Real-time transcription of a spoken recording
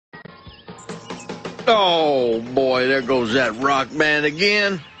Oh, boy, there goes that rock band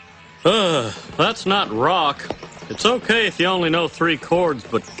again. That's not rock. It's okay if you only know 3 chords,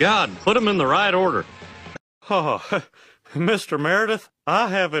 but God, put them in the right order. Oh, Mr. Meredith, I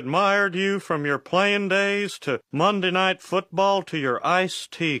have admired you from your playing days to Monday Night Football to your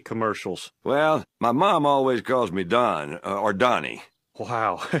iced tea commercials. Well, my mom always calls me Don, or Donnie.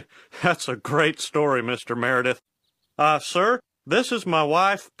 Wow, that's a great story, Mr. Meredith. Sir, this is my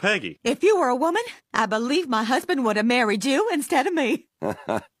wife, Peggy. If you were a woman, I believe my husband would have married you instead of me.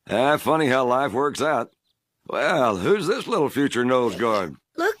 Funny how life works out. Well, who's this little future nose guard?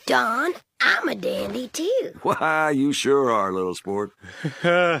 Look, Don, I'm a dandy, too. Why, you sure are, little sport.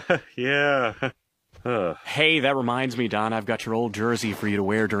 Yeah. Hey, that reminds me, Don, I've got your old jersey for you to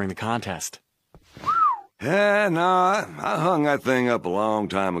wear during the contest. No, I hung that thing up a long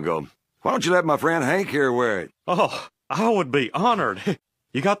time ago. Why don't you let my friend Hank here wear it? Oh, I would be honored.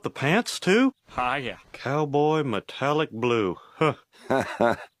 You got the pants, too? Yeah. Cowboy metallic blue. Huh.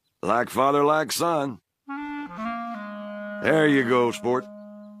 Like father, like son. There you go, sport.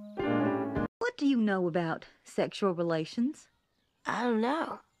 What do you know about sexual relations? I don't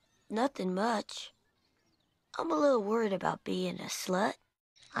know. Nothing much. I'm a little worried about being a slut.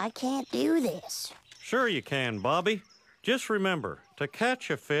 I can't do this. Sure you can, Bobby. Just remember, to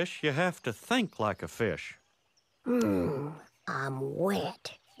catch a fish, you have to think like a fish. I'm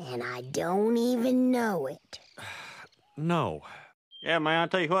wet, and I don't even know it. No. Yeah, man, I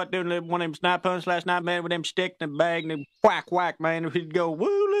tell you what, doing one of them snipe hunts last night, man, with them sticks in the bag and them whack, man, we'd go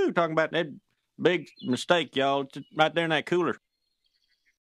woo-loo, talking about that big mistake, y'all, right there in that cooler.